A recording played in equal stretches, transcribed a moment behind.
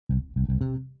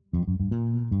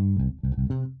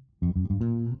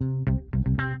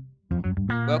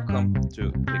Welcome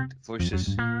to Picked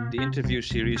Voices, the interview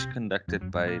series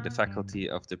conducted by the faculty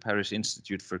of the Paris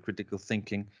Institute for Critical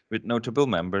Thinking with notable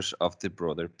members of the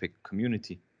broader Picked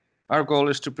community. Our goal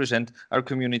is to present our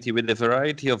community with a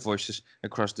variety of voices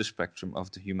across the spectrum of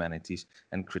the humanities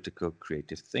and critical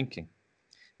creative thinking.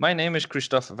 My name is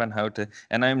Christophe van Houten,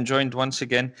 and I am joined once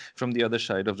again from the other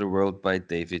side of the world by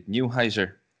David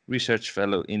Neuheiser, Research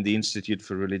Fellow in the Institute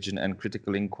for Religion and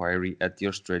Critical Inquiry at the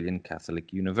Australian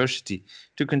Catholic University,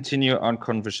 to continue our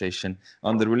conversation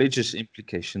on the religious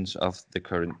implications of the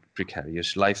current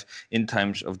precarious life in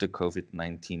times of the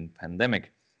COVID-19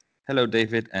 pandemic. Hello,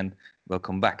 David, and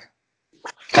welcome back.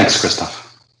 Thanks,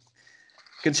 Christoph.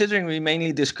 Considering we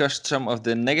mainly discussed some of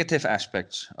the negative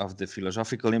aspects of the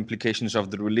philosophical implications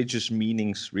of the religious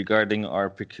meanings regarding our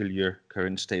peculiar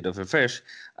current state of affairs,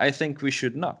 I think we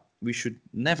should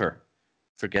never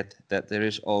forget that there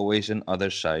is always an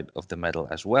other side of the medal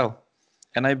as well.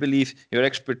 And I believe your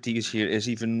expertise here is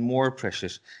even more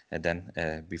precious than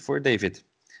before, David.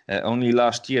 Only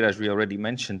last year, as we already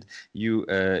mentioned, you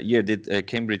did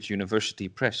Cambridge University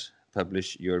Press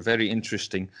publish your very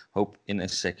interesting Hope in a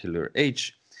Secular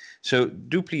Age. So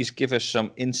do please give us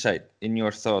some insight in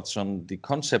your thoughts on the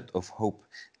concept of hope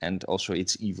and also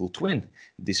its evil twin,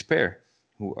 despair,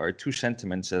 who are two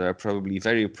sentiments that are probably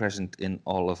very present in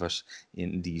all of us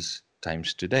in these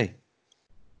times today.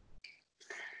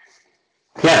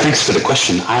 Yeah, thanks for the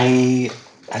question. I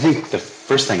think the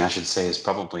first thing I should say is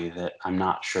probably that I'm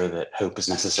not sure that hope is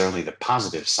necessarily the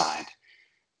positive side,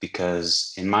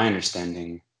 because in my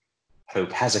understanding,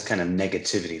 hope has a kind of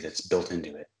negativity that's built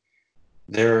into it.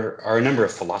 There are a number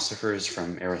of philosophers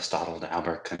from Aristotle to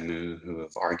Albert Camus who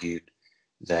have argued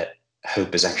that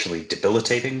hope is actually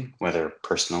debilitating, whether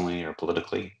personally or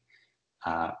politically.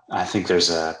 I think there's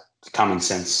a common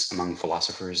sense among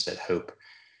philosophers that hope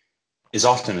is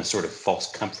often a sort of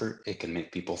false comfort. It can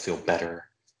make people feel better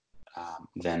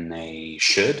than they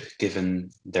should, given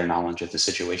their knowledge of the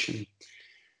situation.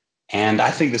 And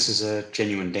I think this is a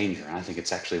genuine danger. And I think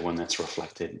it's actually one that's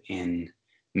reflected in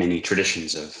many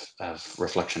traditions of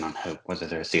reflection on hope, whether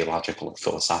they're theological or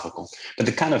philosophical. But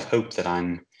the kind of hope that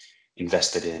I'm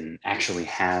invested in actually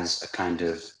has a kind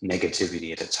of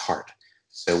negativity at its heart.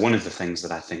 So one of the things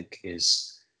that I think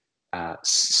is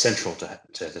central to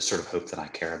the sort of hope that I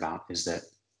care about is that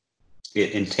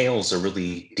it entails a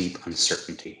really deep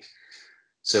uncertainty.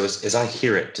 So as I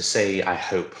hear it, to say I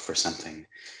hope for something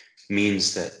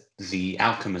means that the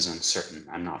outcome is uncertain.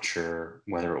 I'm not sure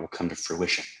whether it will come to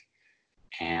fruition.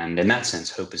 And in that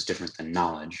sense, hope is different than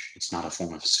knowledge. It's not a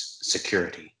form of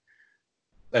security.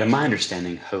 But in my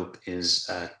understanding, hope is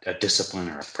a discipline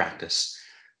or a practice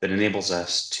that enables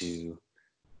us to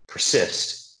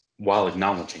persist while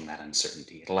acknowledging that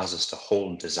uncertainty. It allows us to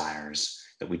hold desires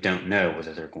that we don't know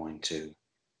whether they're going to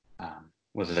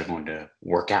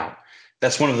work out.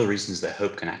 That's one of the reasons that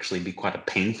hope can actually be quite a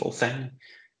painful thing,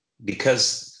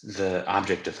 because the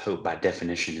object of hope by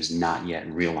definition is not yet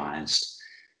realized.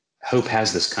 Hope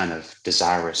has this kind of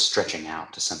desirous stretching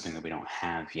out to something that we don't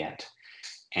have yet.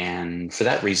 And for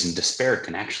that reason, despair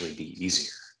can actually be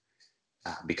easier,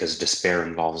 because despair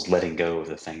involves letting go of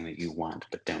the thing that you want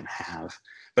but don't have.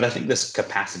 But I think this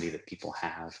capacity that people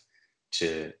have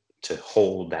to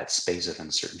hold that space of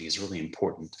uncertainty is really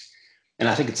important. And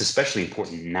I think it's especially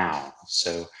important now.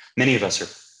 So many of us are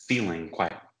feeling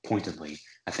quite pointedly,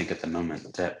 I think at the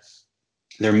moment, that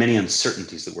there are many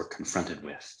uncertainties that we're confronted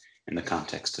with in the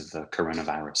context of the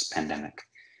coronavirus pandemic.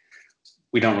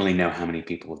 We don't really know how many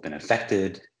people have been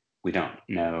affected. We don't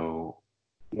know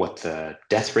what the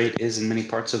death rate is in many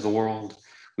parts of the world.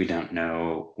 We don't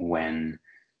know when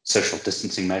social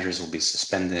distancing measures will be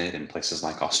suspended in places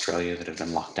like Australia that have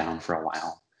been locked down for a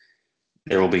while.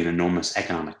 There will be an enormous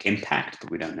economic impact, but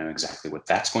we don't know exactly what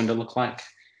that's going to look like.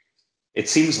 It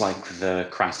seems like the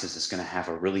crisis is going to have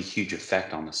a really huge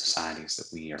effect on the societies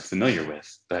that we are familiar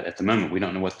with, but at the moment, we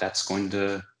don't know what that's going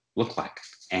to look like.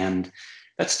 And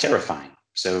that's terrifying.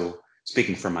 So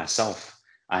speaking for myself,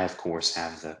 I, of course,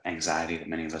 have the anxiety that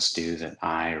many of us do that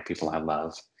I or people I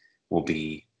love will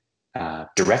be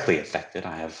directly affected.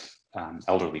 I have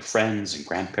elderly friends and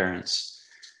grandparents,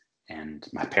 and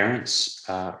my parents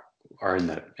are in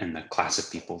the class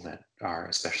of people that are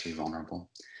especially vulnerable.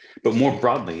 But more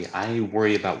broadly, I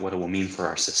worry about what it will mean for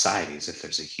our societies if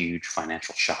there's a huge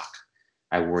financial shock.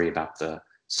 I worry about the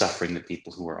suffering that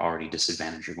people who are already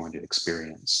disadvantaged are going to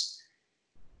experience.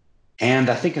 And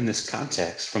I think in this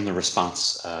context, from the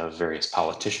response of various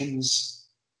politicians,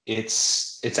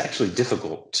 it's actually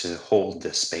difficult to hold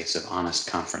this space of honest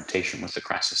confrontation with the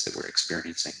crisis that we're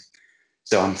experiencing.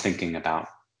 So I'm thinking about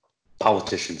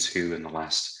politicians who in the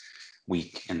last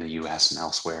week in the US and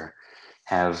elsewhere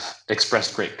have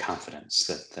expressed great confidence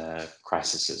that the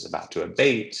crisis is about to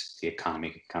abate, the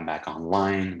economy can come back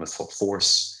online with full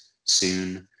force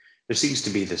soon. There seems to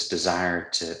be this desire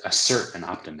to assert an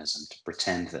optimism, to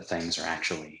pretend that things are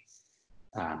actually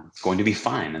going to be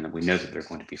fine and that we know that they're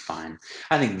going to be fine.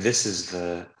 I think this is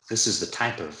the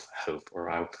type of hope, or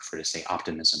I would prefer to say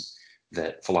optimism,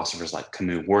 that philosophers like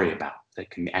Camus worry about, that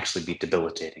can actually be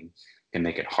debilitating, can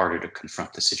make it harder to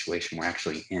confront the situation we're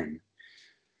actually in.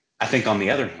 I think, on the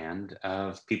other hand,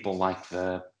 of people like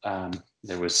there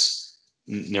were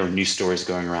news stories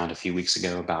going around a few weeks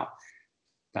ago about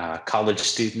college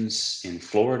students in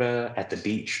Florida at the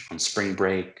beach on spring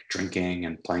break, drinking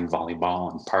and playing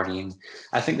volleyball and partying.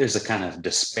 I think there's a kind of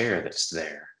despair that's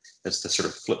there. That's the sort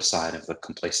of flip side of the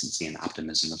complacency and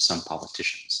optimism of some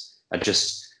politicians.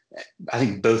 I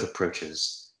think both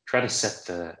approaches try to set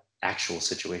the actual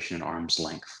situation at arm's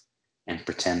length and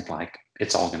pretend like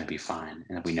it's all going to be fine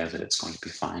and that we know that it's going to be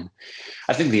fine.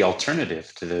 I think the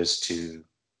alternative to those two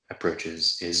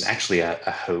approaches is actually a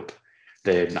hope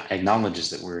that acknowledges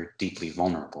that we're deeply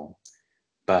vulnerable,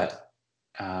 but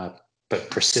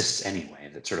persists anyway,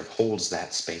 that sort of holds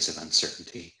that space of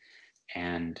uncertainty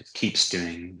and keeps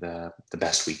doing the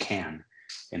best we can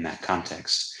in that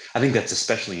context. I think that's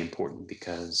especially important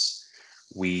because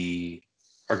we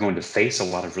are going to face a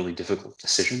lot of really difficult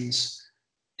decisions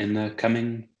in the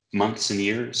coming months and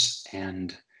years.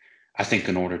 And I think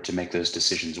in order to make those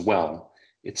decisions well,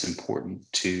 it's important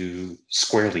to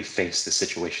squarely face the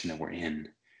situation that we're in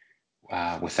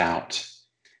without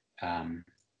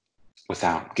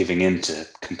giving in to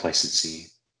complacency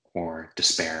or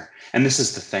despair. And this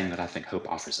is the thing that I think hope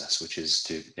offers us, which is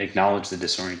to acknowledge the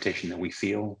disorientation that we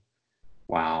feel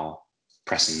while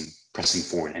pressing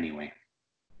forward anyway.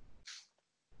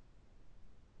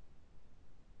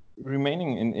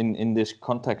 Remaining in this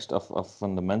context of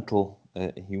fundamental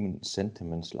human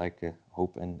sentiments like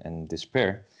hope and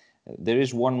despair, there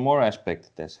is one more aspect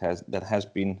that has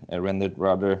been rendered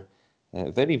rather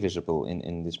very visible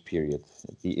in this period.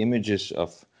 The images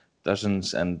of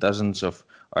dozens and dozens of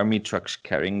army trucks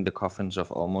carrying the coffins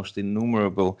of almost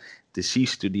innumerable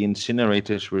deceased to the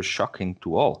incinerators were shocking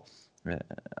to all.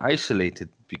 Isolated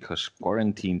because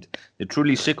quarantined, the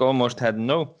truly sick almost had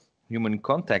no human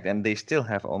contact, and they still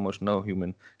have almost no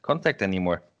human contact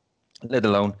anymore, let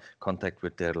alone contact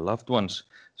with their loved ones.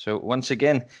 So once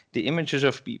again, the images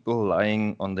of people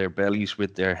lying on their bellies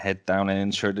with their head down and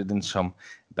inserted in some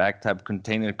bag-type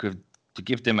container to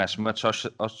give them as much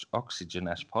oxygen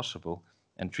as possible,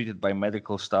 and treated by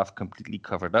medical staff completely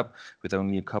covered up with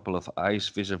only a couple of eyes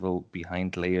visible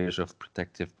behind layers of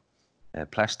protective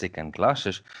plastic and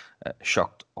glasses,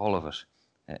 shocked all of us.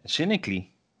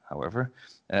 Cynically, however,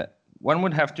 one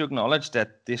would have to acknowledge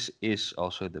that this is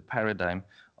also the paradigm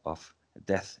of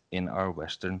death in our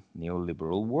Western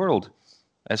neoliberal world.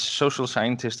 As social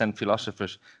scientists and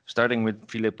philosophers, starting with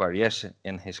Philippe Ariès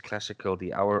in his classical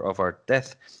The Hour of Our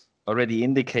Death, already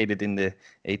indicated in the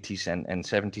 80s and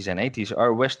 70s and 80s, our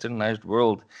westernized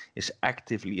world is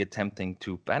actively attempting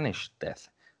to banish death,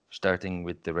 starting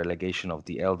with the relegation of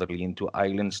the elderly into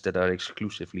islands that are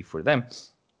exclusively for them,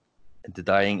 the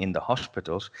dying in the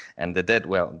hospitals, and the dead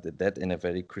in a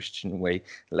very Christian way,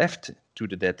 left to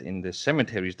the dead in the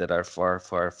cemeteries that are far,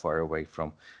 far, far away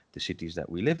from the cities that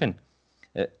we live in.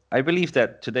 I believe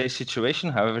that today's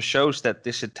situation, however, shows that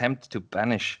this attempt to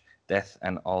banish death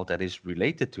and all that is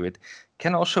related to it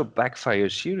can also backfire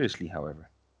seriously, however.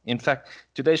 In fact,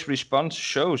 today's response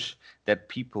shows that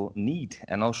people need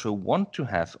and also want to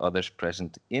have others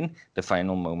present in the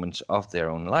final moments of their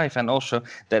own life, and also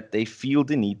that they feel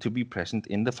the need to be present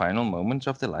in the final moments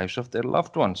of the lives of their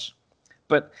loved ones.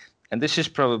 But, and this is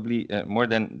probably more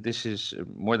than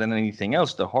anything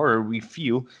else, the horror we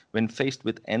feel when faced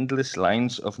with endless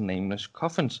lines of nameless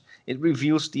coffins. It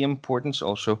reveals the importance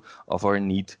also of our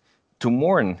need to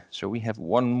mourn. So we have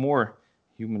one more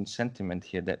human sentiment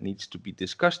here that needs to be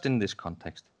discussed in this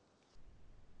context.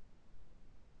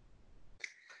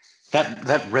 That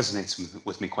resonates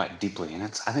with me quite deeply, and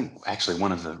it's, I think, actually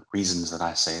one of the reasons that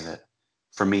I say that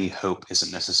for me hope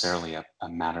isn't necessarily a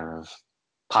matter of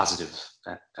positive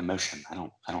emotion. I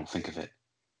don't think of it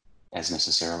as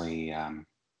necessarily a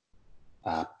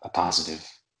positive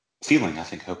feeling. I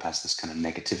think hope has this kind of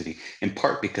negativity, in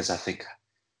part because I think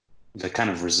the kind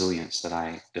of resilience that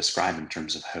I describe in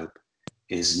terms of hope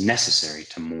is necessary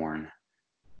to mourn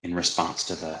in response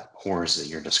to the horrors that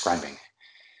you're describing.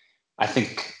 I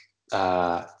think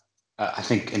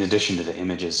in addition to the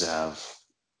images of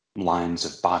lines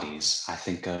of bodies, I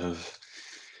think of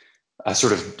a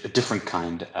sort of a different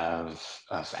kind of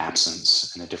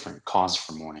absence and a different cause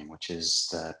for mourning, which is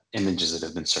the images that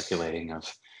have been circulating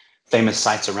of famous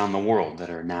sites around the world that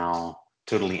are now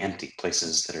totally empty,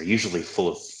 places that are usually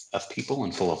full of people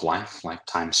and full of life, like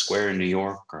Times Square in New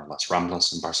York or Las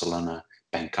Ramblas in Barcelona,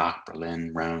 Bangkok,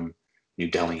 Berlin, Rome, New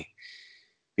Delhi.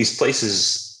 These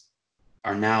places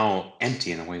are now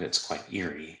empty in a way that's quite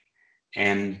eerie.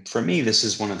 And for me, this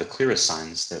is one of the clearest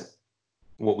signs that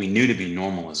what we knew to be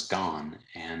normal is gone,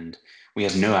 and we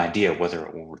have no idea whether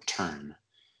it will return.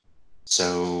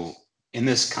 So in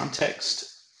this context,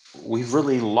 we've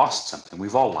really lost something.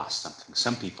 We've all lost something.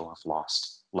 Some people have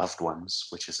lost loved ones,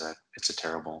 which is it's a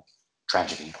terrible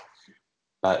tragedy.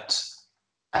 But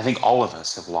I think all of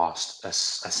us have lost a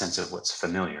sense of what's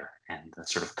familiar and the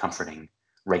sort of comforting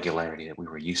regularity that we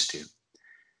were used to.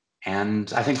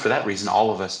 And I think for that reason,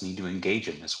 all of us need to engage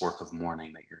in this work of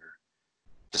mourning that you're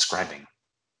describing.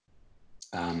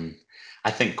 I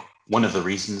think one of the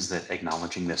reasons that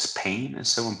acknowledging this pain is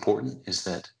so important is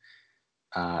that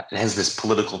it has this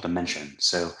political dimension.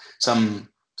 So some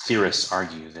theorists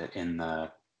argue that in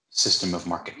the system of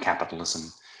market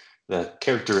capitalism, the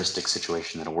characteristic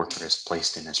situation that a worker is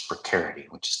placed in is precarity,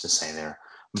 which is to say they're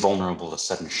vulnerable to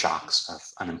sudden shocks of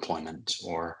unemployment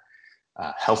or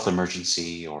health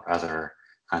emergency or other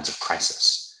kinds of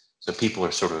crisis. So people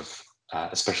are sort of,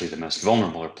 especially the most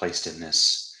vulnerable, are placed in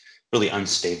this really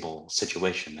unstable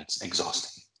situation that's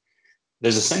exhausting.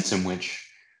 There's a sense in which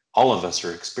all of us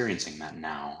are experiencing that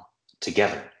now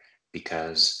together,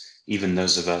 because even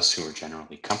those of us who are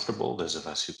generally comfortable, those of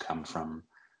us who come from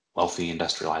wealthy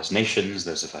industrialized nations,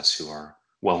 those of us who are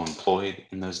well employed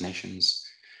in those nations,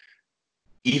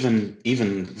 even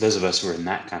those of us who are in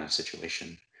that kind of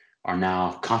situation are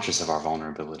now conscious of our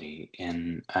vulnerability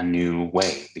in a new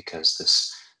way, because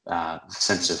this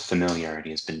sense of familiarity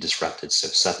has been disrupted so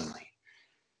suddenly.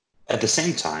 At the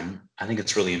same time, I think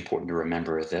it's really important to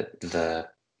remember that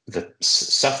the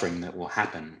suffering that will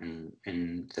happen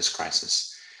in this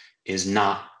crisis is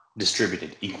not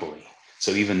distributed equally.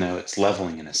 So even though it's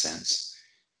leveling in a sense,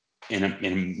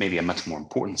 in maybe a much more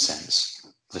important sense,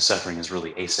 the suffering is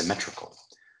really asymmetrical.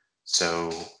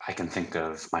 So I can think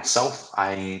of myself,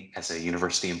 as a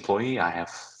university employee, I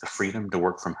have the freedom to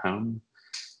work from home.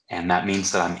 And that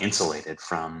means that I'm insulated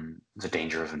from the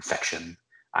danger of infection.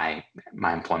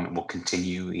 My employment will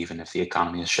continue even if the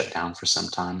economy is shut down for some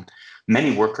time.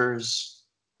 Many workers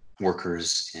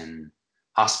in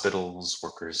hospitals,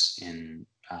 workers in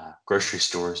grocery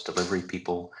stores, delivery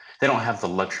people, they don't have the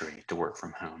luxury to work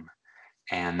from home.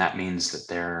 And that means that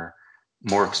they're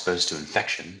more exposed to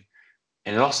infection.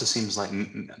 And it also seems like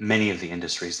many of the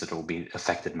industries that will be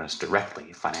affected most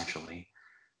directly financially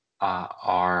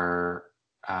are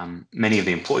many of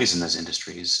the employees in those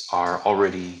industries are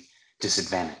already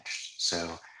disadvantaged. So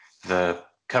the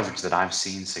coverage that I've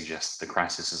seen suggests the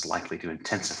crisis is likely to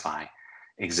intensify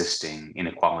existing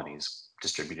inequalities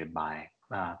distributed by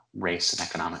race and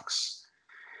economics.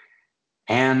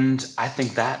 And I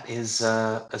think that is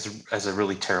as a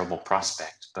really terrible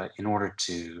prospect. But in order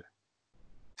to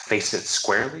face it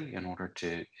squarely, in order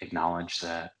to acknowledge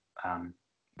the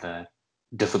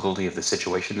difficulty of the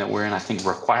situation that we're in, I think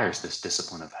requires this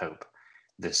discipline of hope,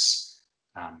 this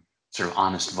sort of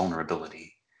honest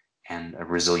vulnerability and a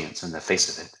resilience in the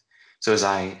face of it. So as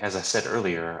I said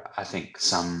earlier, I think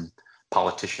some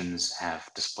politicians have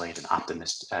displayed an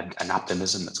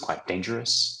optimism that's quite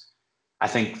dangerous. I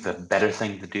think the better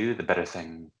thing to do, the better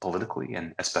thing politically,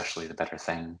 and especially the better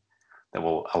thing that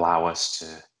will allow us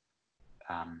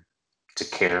to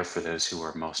care for those who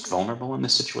are most vulnerable in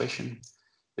this situation,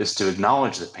 is to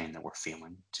acknowledge the pain that we're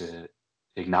feeling, to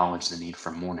acknowledge the need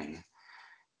for mourning,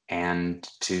 and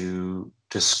to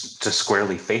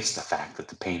squarely face the fact that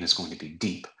the pain is going to be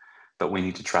deep, but we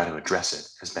need to try to address it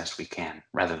as best we can,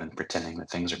 rather than pretending that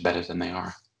things are better than they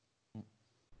are.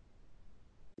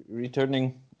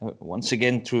 Returning once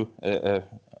again to a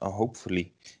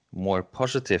hopefully more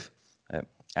positive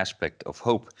aspect of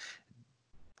hope,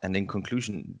 and in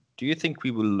conclusion, do you think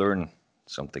we will learn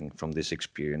something from this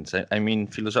experience? I mean,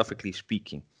 philosophically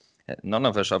speaking, none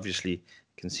of us obviously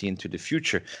can see into the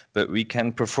future, but we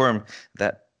can perform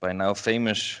that by now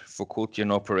famous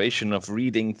Foucaultian operation of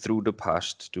reading through the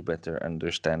past to better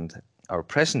understand our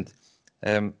present.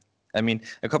 I mean,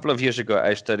 a couple of years ago,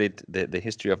 I studied the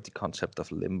history of the concept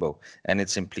of limbo and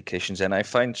its implications, and I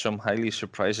find some highly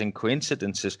surprising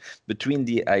coincidences between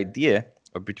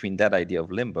that idea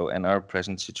of limbo and our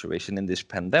present situation in this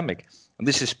pandemic. And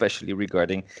this is especially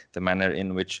regarding the manner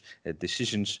in which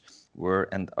decisions were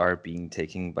and are being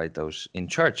taken by those in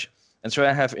charge. And so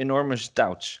I have enormous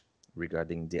doubts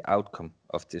regarding the outcome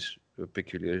of this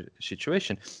peculiar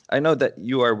situation. I know that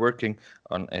you are working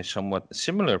on a somewhat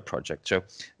similar project. So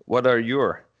what are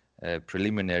your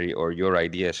preliminary or your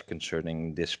ideas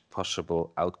concerning this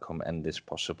possible outcome and this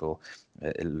possible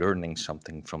learning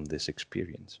something from this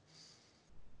experience?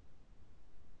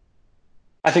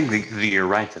 I think you're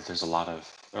right that there are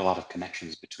a lot of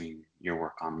connections between your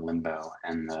work on limbo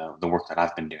and the work that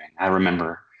I've been doing. I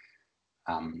remember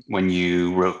when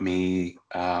you wrote me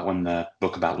when the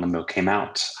book about limbo came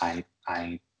out,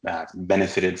 I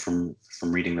benefited from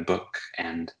reading the book,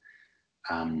 and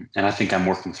I think I'm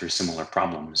working through similar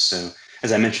problems. So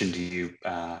as I mentioned to you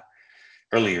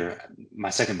earlier, my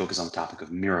second book is on the topic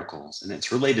of miracles, and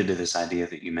it's related to this idea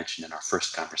that you mentioned in our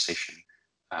first conversation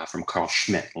from Carl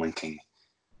Schmitt, linking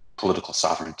political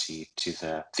sovereignty to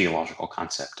the theological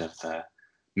concept of the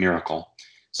miracle.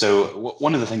 So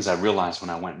one of the things I realized when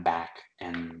I went back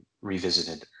and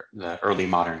revisited the early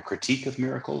modern critique of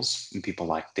miracles, and people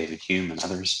like David Hume and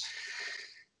others,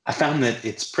 I found that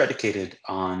it's predicated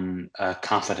on a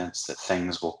confidence that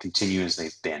things will continue as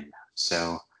they've been.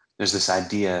 So there's this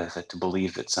idea that to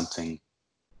believe that something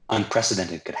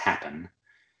unprecedented could happen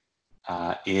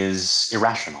is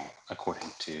irrational, according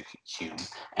to Hume.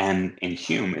 And in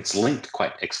Hume, it's linked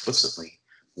quite explicitly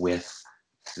with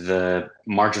the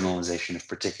marginalization of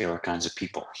particular kinds of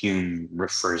people. Hume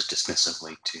refers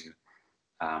dismissively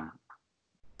to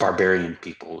barbarian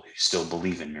people who still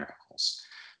believe in miracles.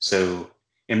 So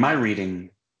in my reading,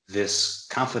 this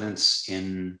confidence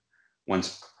in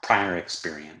one's prior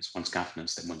experience, one's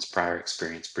confidence that one's prior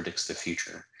experience predicts the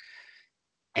future,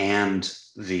 and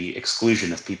the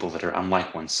exclusion of people that are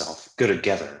unlike oneself go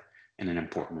together in an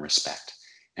important respect.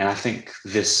 And I think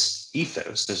this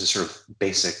ethos, there's a sort of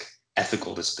basic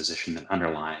ethical disposition that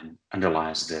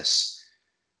underlies this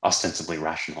ostensibly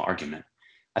rational argument.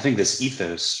 I think this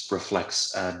ethos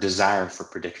reflects a desire for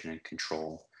prediction and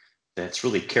control that's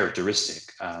really characteristic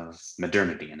of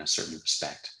modernity in a certain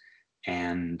respect.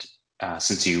 And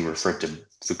since you referred to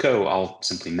Foucault, I'll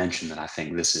simply mention that I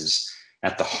think this is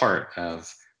at the heart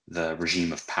of the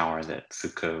regime of power that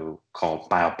Foucault called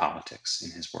biopolitics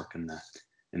in his work in the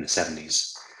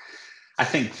 70s. I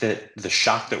think that the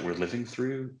shock that we're living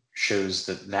through shows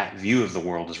that that view of the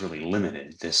world is really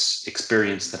limited. This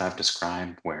experience that I've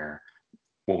described, where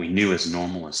what we knew as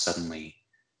normal is suddenly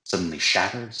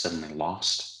shattered, suddenly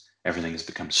lost. Everything has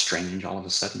become strange all of a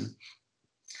sudden.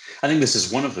 I think this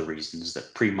is one of the reasons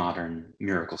that pre-modern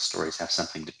miracle stories have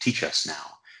something to teach us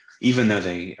now, even though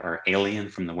they are alien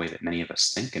from the way that many of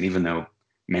us think, and even though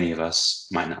many of us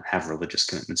might not have religious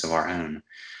commitments of our own.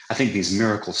 I think these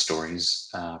miracle stories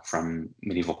from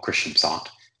medieval Christian thought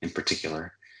in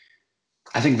particular,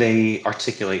 I think they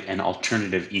articulate an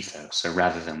alternative ethos, so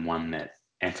rather than one that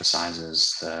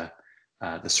emphasizes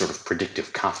the sort of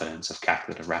predictive confidence of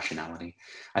calculative rationality,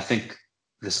 I think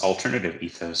this alternative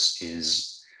ethos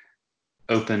is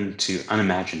open to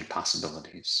unimagined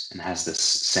possibilities and has this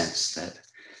sense that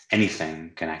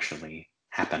anything can actually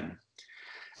happen.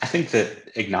 I think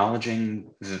that acknowledging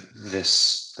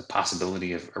the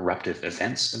possibility of eruptive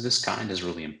events of this kind is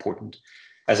really important.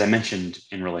 As I mentioned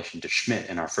in relation to Schmitt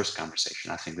in our first conversation,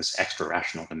 I think this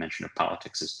extra-rational dimension of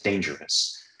politics is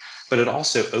dangerous, but it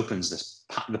also opens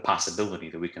the possibility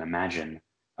that we can imagine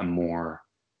a more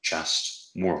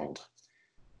just world.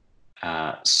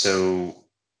 So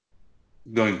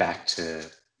going back to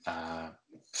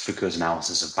Foucault's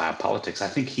analysis of biopolitics, I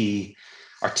think he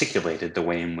articulated the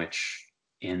way in which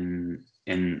in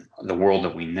the world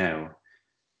that we know,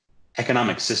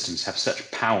 economic systems have such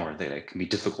power that it can be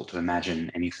difficult to imagine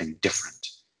anything different.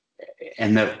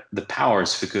 And the power,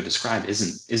 as Foucault described,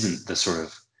 isn't the sort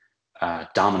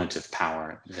of dominative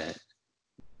power that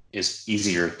is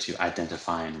easier to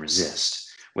identify and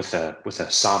resist with a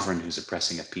sovereign who's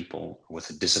oppressing a people, with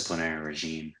a disciplinary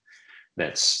regime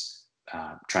that's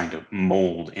trying to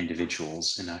mold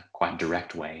individuals in a quite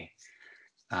direct way.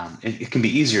 It can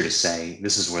be easier to say,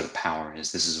 this is where the power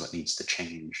is, this is what needs to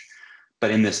change.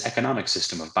 But in this economic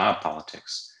system of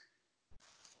biopolitics,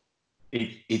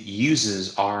 it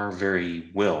uses our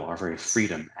very will, our very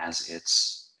freedom as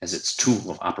its tool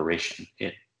of operation.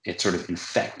 It sort of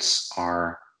infects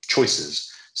our choices.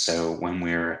 So when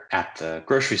we're at the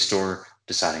grocery store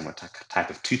deciding what type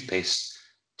of toothpaste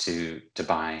to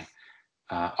buy,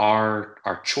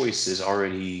 our choice is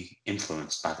already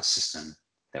influenced by the system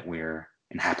that we're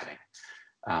inhabiting,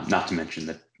 not to mention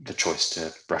the choice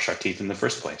to brush our teeth in the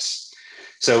first place.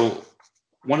 So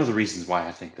one of the reasons why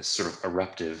I think this sort of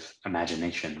eruptive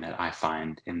imagination that I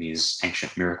find in these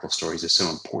ancient miracle stories is so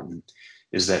important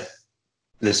is that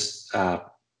the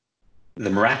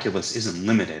miraculous isn't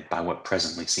limited by what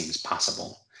presently seems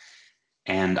possible.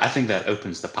 And I think that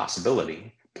opens the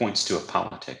possibility, points to a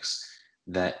politics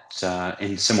that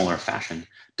in similar fashion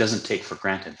doesn't take for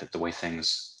granted that the way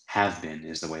things have been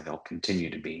is the way they'll continue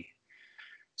to be.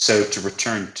 So to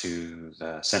return to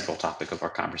the central topic of our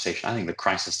conversation, I think the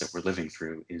crisis that we're living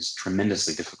through is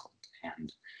tremendously difficult.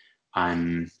 And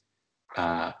I'm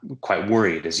quite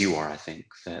worried, as you are, I think,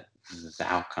 that the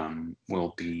outcome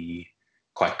will be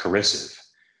quite corrosive.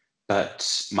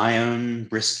 But my own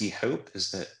risky hope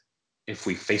is that if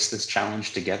we face this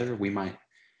challenge together, we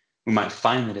might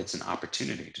find that it's an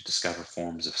opportunity to discover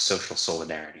forms of social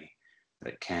solidarity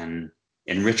that can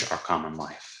enrich our common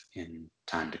life in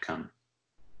time to come.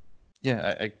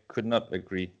 Yeah, I could not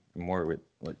agree more with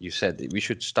what you said. We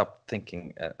should stop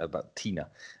thinking about Tina,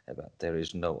 about there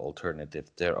is no alternative.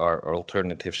 There are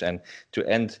alternatives. And to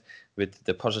end with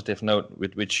the positive note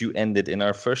with which you ended in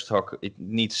our first talk, it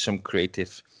needs some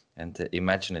creative and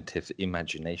imaginative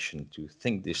imagination to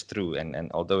think this through.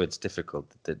 And although it's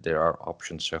difficult, there are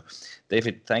options. So,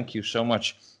 David, thank you so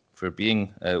much for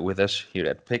being with us here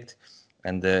at PICT.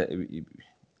 And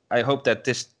I hope that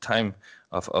this time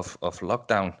of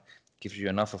lockdown gives you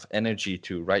enough of energy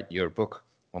to write your book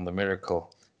on the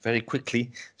miracle very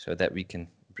quickly so that we can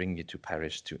bring you to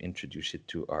Paris to introduce it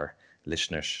to our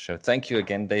listeners. So thank you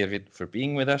again, David, for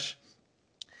being with us.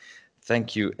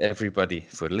 Thank you, everybody,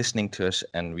 for listening to us,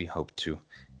 and we hope to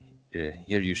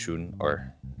hear you soon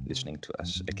or listening to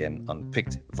us again on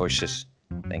PICT Voices.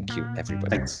 Thank you,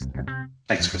 everybody.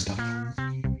 Thanks, Christoph.